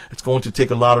sisters. It's going to take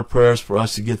a lot of prayers for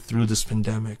us to get through this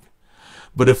pandemic.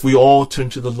 But if we all turn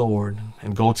to the Lord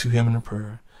and go to Him in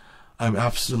prayer, I'm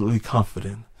absolutely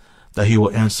confident that He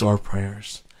will answer our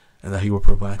prayers and that He will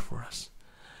provide for us.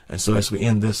 And so as we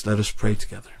end this, let us pray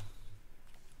together.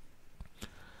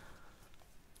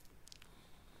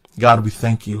 God, we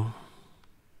thank you.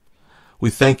 We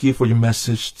thank you for your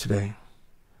message today.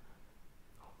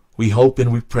 We hope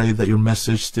and we pray that your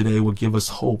message today will give us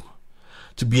hope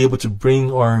to be able to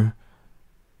bring our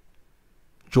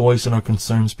joys and our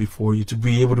concerns before you, to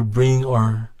be able to bring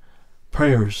our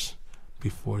prayers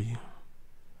before you.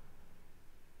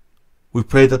 We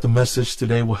pray that the message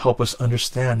today will help us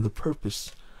understand the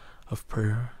purpose of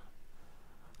prayer.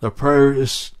 The prayer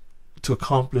is to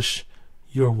accomplish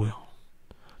your will,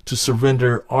 to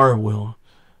surrender our will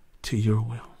to your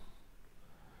will.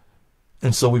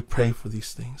 And so we pray for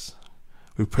these things.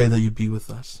 We pray that you be with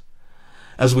us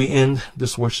as we end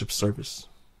this worship service.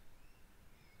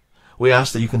 We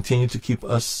ask that you continue to keep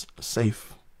us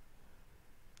safe,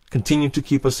 continue to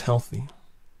keep us healthy.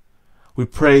 We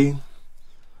pray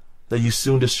that you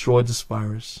soon destroy this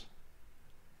virus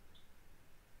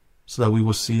so that we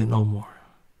will see it no more.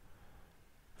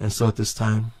 And so at this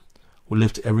time, we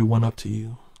lift everyone up to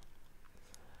you.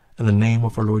 In the name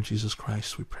of our Lord Jesus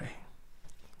Christ, we pray.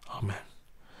 Amen.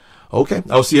 Okay,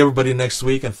 I'll see everybody next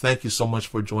week, and thank you so much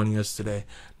for joining us today.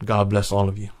 God bless all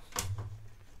of you.